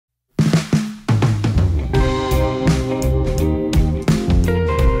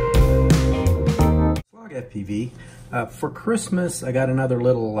FPV. For Christmas, I got another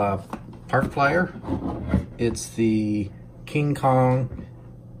little park flyer. It's the King Kong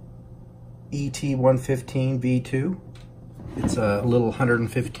ET115 V2. It's a little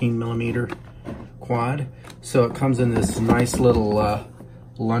 115 millimeter quad. So it comes in this nice little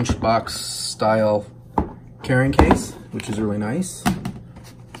lunchbox style carrying case, which is really nice.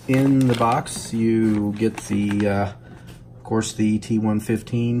 In the box, you get the, of course, the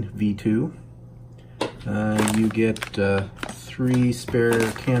ET115 V2. You get 3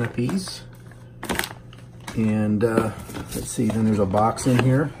 spare canopies. And let's see, then there's a box in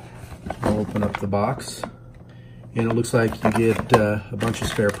here. I'll open up the box. And it looks like you get a bunch of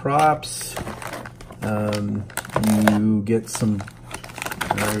spare props. You get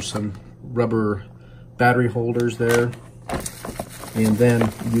there's some rubber battery holders there. And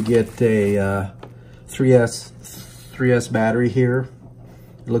then you get a 3S battery here.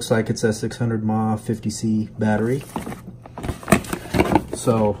 It looks like it's a 600 mAh 50C battery.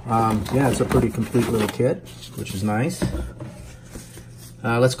 So yeah, it's a pretty complete little kit, which is nice.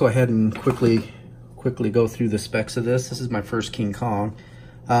 Let's go ahead and quickly go through the specs of this. This is my first King Kong.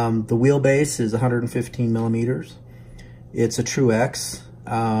 The wheelbase is 115 millimeters. It's a True X.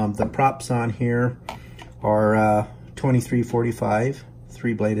 The props on here are 2345,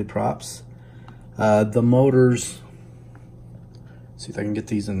 3-bladed props. The motors, see if I can get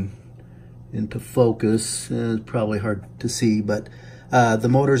these into focus. It's probably hard to see, but the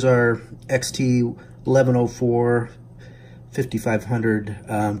motors are XT1104 5500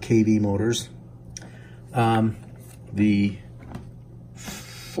 kV motors. The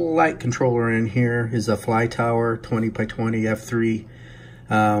flight controller in here is a Fly Tower 20x20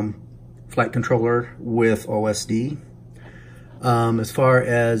 F3 flight controller with OSD. As far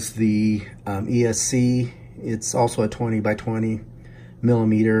as the ESC, it's also a 20x20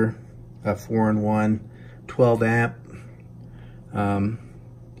 millimeter 4-in-1 12 amp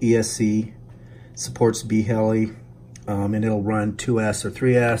ESC. Supports B-Heli, and it'll run 2S or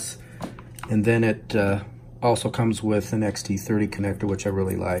 3S. And then it also comes with an XT30 connector, which I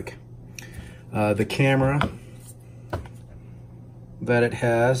really like. The camera that it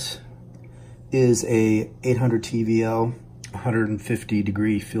has is a 800 TVL 150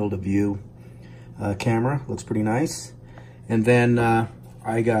 degree field of view camera. Looks pretty nice. And then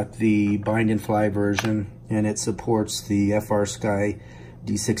I got the bind and fly version, and it supports the FrSky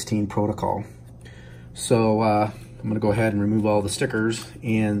D16 protocol. So I'm going to go ahead and remove all the stickers,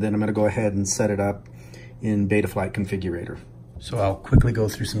 and then I'm going to go ahead and set it up in Betaflight Configurator. So I'll quickly go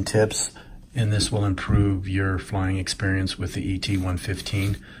through some tips, and this will improve your flying experience with the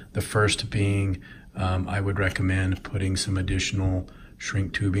ET115. The first being, I would recommend putting some additional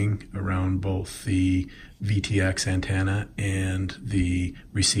shrink tubing around both the VTX antenna and the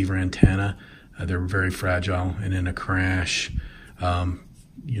receiver antenna. They're very fragile, and in a crash,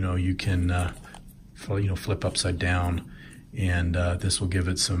 you can flip upside down, and this will give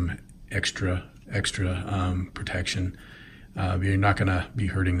it some extra protection. You're not going to be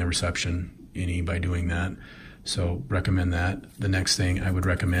hurting the reception any by doing that, so recommend that. The next thing I would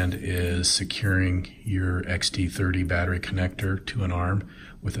recommend is securing your XT30 battery connector to an arm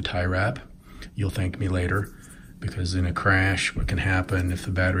with a tie wrap. You'll thank me later, because in a crash, what can happen if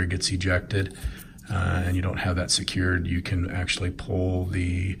the battery gets ejected and you don't have that secured, you can actually pull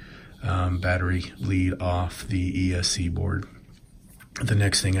the battery lead off the ESC board. The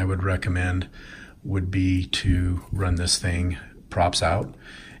next thing I would recommend would be to run this thing props out,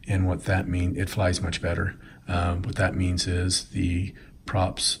 and what that means, it flies much better. What that means is the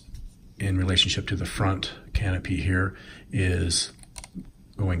props in relationship to the front canopy here is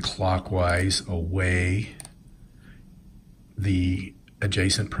going clockwise away. The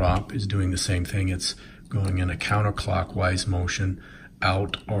adjacent prop is doing the same thing. It's going in a counterclockwise motion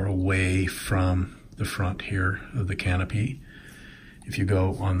out or away from the front here of the canopy. If you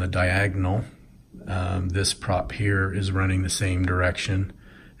go on the diagonal, this prop here is running the same direction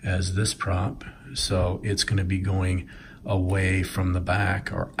as this prop, so it's going to be going away from the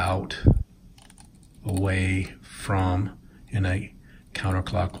back, or out away from, in a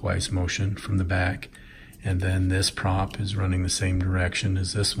counterclockwise motion from the back. And then this prop is running the same direction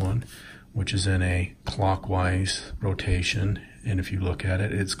as this one, which is in a clockwise rotation. And if you look at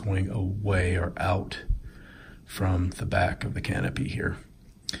it, it's going away or out from the back of the canopy here.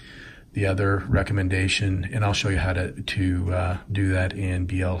 The other recommendation, and I'll show you how to do that in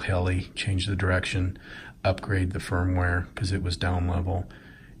B-Heli, change the direction, upgrade the firmware because it was down level,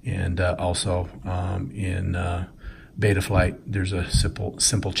 and also in Betaflight, there's a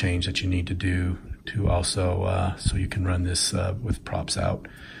simple change that you need to do to also so you can run this with props out.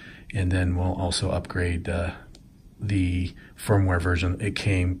 and then we'll also upgrade the firmware version. It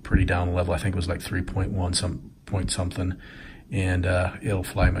came pretty down level. I think it was like 3.1 something, and it'll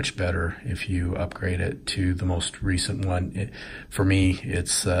fly much better if you upgrade it to the most recent one. For me,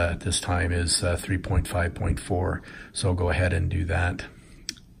 it's this time is 3.5.4, so go ahead and do that.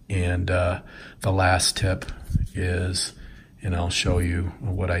 And the last tip is, and I'll show you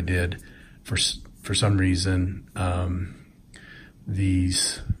what I did. For some reason,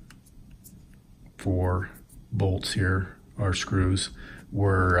 these 4 bolts here, or screws,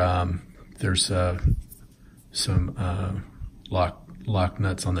 were there's some lock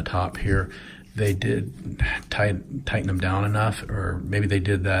nuts on the top here. They did tighten them down enough, or maybe they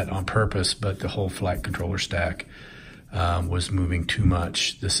did that on purpose, but the whole flight controller stack was moving too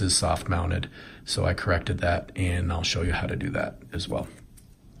much. This is soft mounted, so I corrected that, and I'll show you how to do that as well.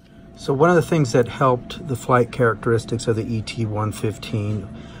 So one of the things that helped the flight characteristics of the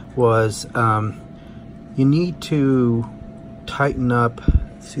ET115 was you need to tighten up,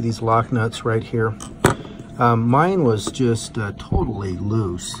 see these lock nuts right here? Mine was just totally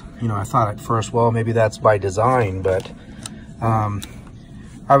loose. You know, I thought at first, well, maybe that's by design, but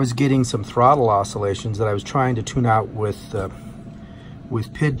I was getting some throttle oscillations that I was trying to tune out with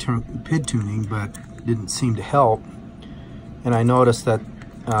PID tuning, but didn't seem to help. And I noticed that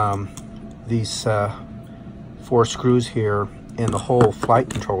these 4 screws here and the whole flight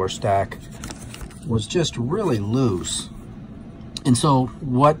controller stack was just really loose. And so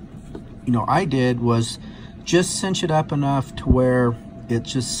what I did was just cinch it up enough to where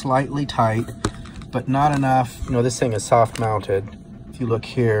it's just slightly tight, but not enough. This thing is soft mounted. If you look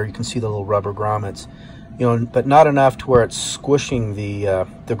here, you can see the little rubber grommets, but not enough to where it's squishing the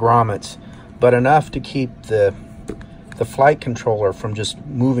grommets, but enough to keep the flight controller from just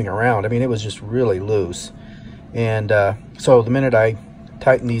moving around. I mean, it was just really loose. And so the minute I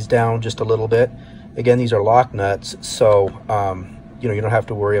tighten these down just a little bit, again, these are lock nuts, so you don't have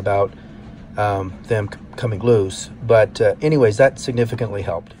to worry about them coming loose. But anyways, that significantly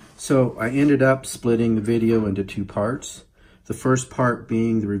helped. So I ended up splitting the video into 2 parts. The first part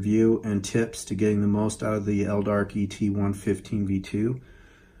being the review and tips to getting the most out of the LDARC ET115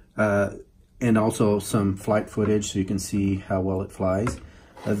 V2, and also some flight footage so you can see how well it flies.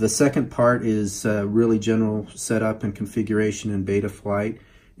 The second part is really general setup and configuration in beta flight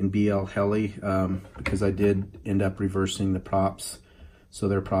in BL Heli, because I did end up reversing the props, so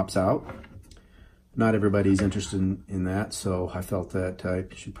they're props out. Not everybody's interested in that, so I felt that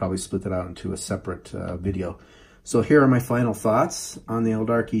I should probably split that out into a separate video. So here are my final thoughts on the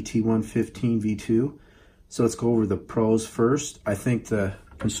LDARC ET115 V2. So let's go over the pros first. I think the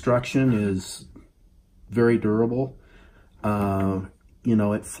construction is very durable.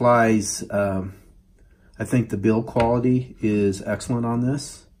 It flies. I think the build quality is excellent on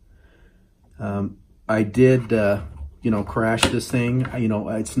this. I did, crash this thing.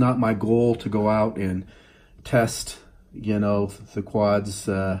 It's not my goal to go out and test, the quads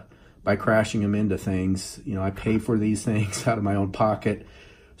by crashing them into things. I pay for these things out of my own pocket.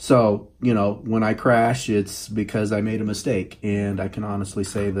 So, when I crash, it's because I made a mistake. And I can honestly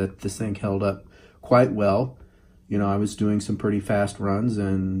say that this thing held up quite well. I was doing some pretty fast runs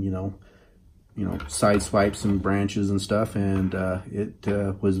and, side swipes and branches and stuff. And it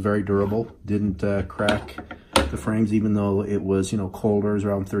was very durable. Didn't crack the frames, even though it was, colder, it was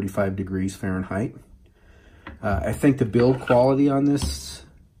around 35 degrees Fahrenheit. I think the build quality on this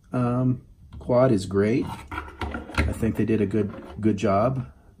quad is great. I think they did a good job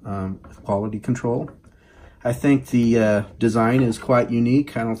with quality control. I think the design is quite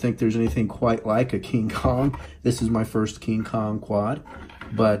unique. I don't think there's anything quite like a King Kong. This is my first King Kong quad,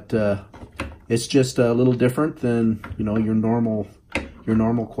 but it's just a little different than your normal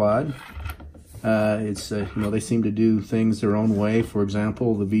quad. It's they seem to do things their own way. For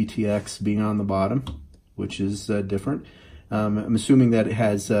example, the VTX being on the bottom, which is different. I'm assuming that it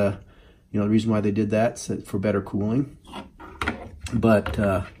has the reason why they did that is for better cooling. But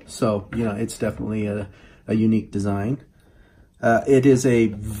so it's definitely a unique design. It is a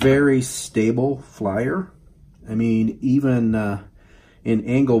very stable flyer. I mean, even in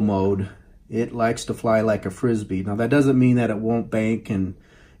angle mode, it likes to fly like a Frisbee. Now, that doesn't mean that it won't bank and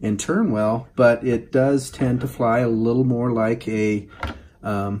turn well, but it does tend to fly a little more like a,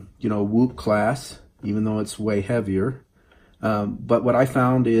 Whoop class, even though it's way heavier. But what I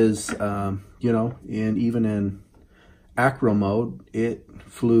found is, even in acro mode, it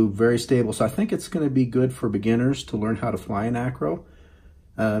flew very stable. So I think it's going to be good for beginners to learn how to fly in acro,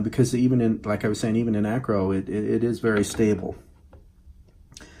 because even in, like I was saying, even in acro, it is very stable.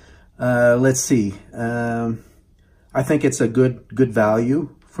 Let's see. I think it's a good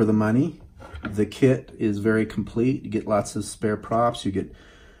value for the money. The kit is very complete. You get lots of spare props, you get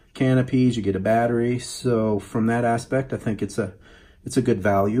canopies, you get a battery. So from that aspect, I think it's a good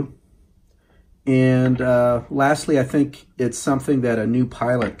value. And lastly, I think it's something that a new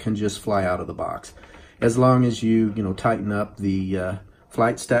pilot can just fly out of the box. As long as you tighten up the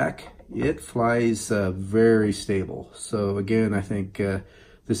flight stack, it flies very stable. So again, I think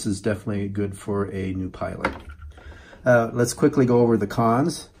this is definitely good for a new pilot. Let's quickly go over the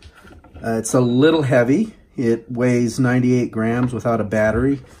cons. It's a little heavy. It weighs 98 grams without a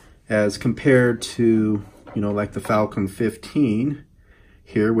battery, as compared to, like the Falcon 15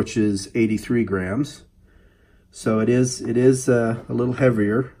 here, which is 83 grams. So it is a little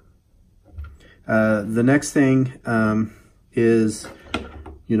heavier. The next thing is,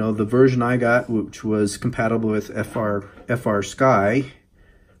 the version I got, which was compatible with FR Sky,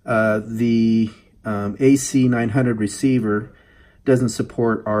 the AC900 receiver doesn't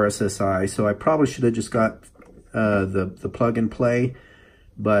support RSSI, so I probably should have just got the plug and play,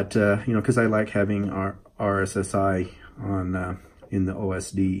 but because I like having RSSI on in the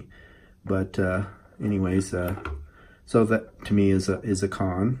OSD. But anyways, so that to me is a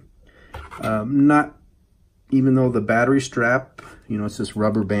con. Not even though the battery strap, it's this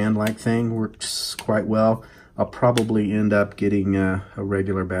rubber band like thing, works quite well. I'll probably end up getting a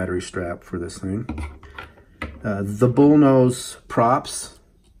regular battery strap for this thing. The bullnose props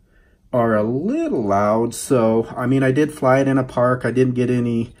are a little loud, so I mean, I did fly it in a park. I didn't get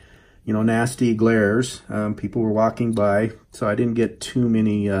any, nasty glares. People were walking by, so I didn't get too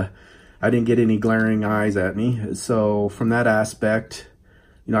many. I didn't get any glaring eyes at me. So from that aspect,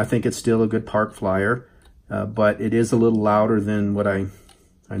 I think it's still a good park flyer, but it is a little louder than what I'm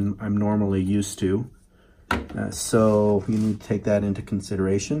normally used to. So you need to take that into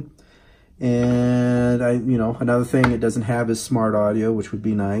consideration. And another thing it doesn't have is smart audio, which would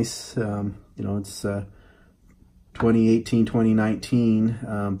be nice. It's 2018,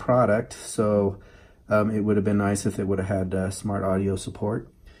 2019 product, so it would have been nice if it would have had smart audio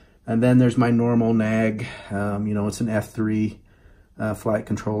support. And then there's my normal nag. It's an F3 flight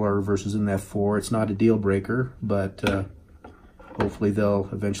controller versus an F4. It's not a deal breaker, but hopefully they'll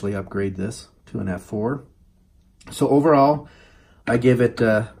eventually upgrade this to an F4. So overall, I give it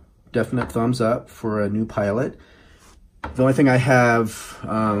definite thumbs up for a new pilot. The only thing I have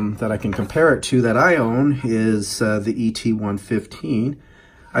that I can compare it to that I own is the ET115.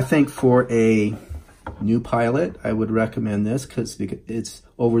 I think for a new pilot, I would recommend this because it's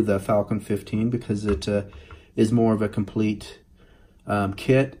over the Falcon 15, because it is more of a complete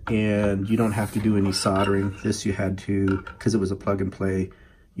kit, and you don't have to do any soldering. This you had to, because it was a plug and play,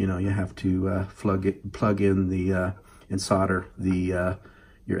 you have to plug in the and solder the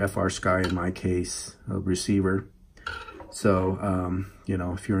your FR Sky, in my case, receiver. So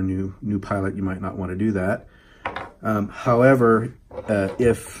if you're a new pilot, you might not want to do that. However,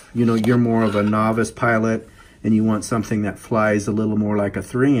 if you're more of a novice pilot and you want something that flies a little more like a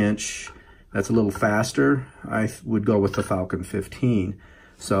 3-inch, that's a little faster, I would go with the Falcon 15.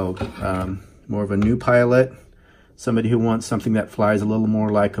 So more of a new pilot, somebody who wants something that flies a little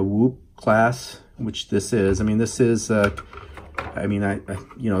more like a Whoop class, which this is. I mean, this is, these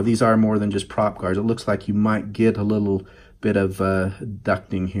are more than just prop guards. It looks like you might get a little bit of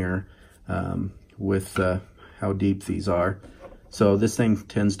ducting here with how deep these are. So this thing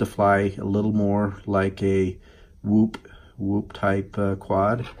tends to fly a little more like a Whoop type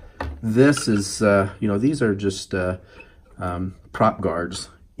quad. This is, these are just prop guards,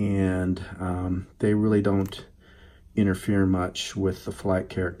 and they really don't interfere much with the flight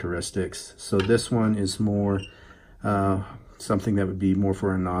characteristics. So this one is more something that would be more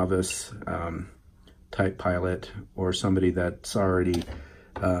for a novice type pilot, or somebody that's already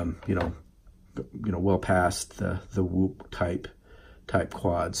well past the Whoop type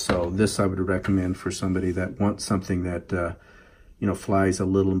quad. So this I would recommend for somebody that wants something that flies a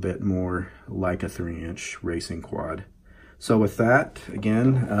little bit more like a 3-inch racing quad. So with that,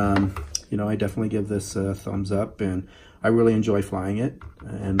 again, I definitely give this a thumbs up, and I really enjoy flying it,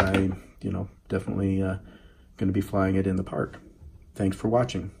 and I definitely going to be flying it in the park. Thanks for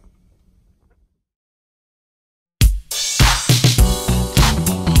watching.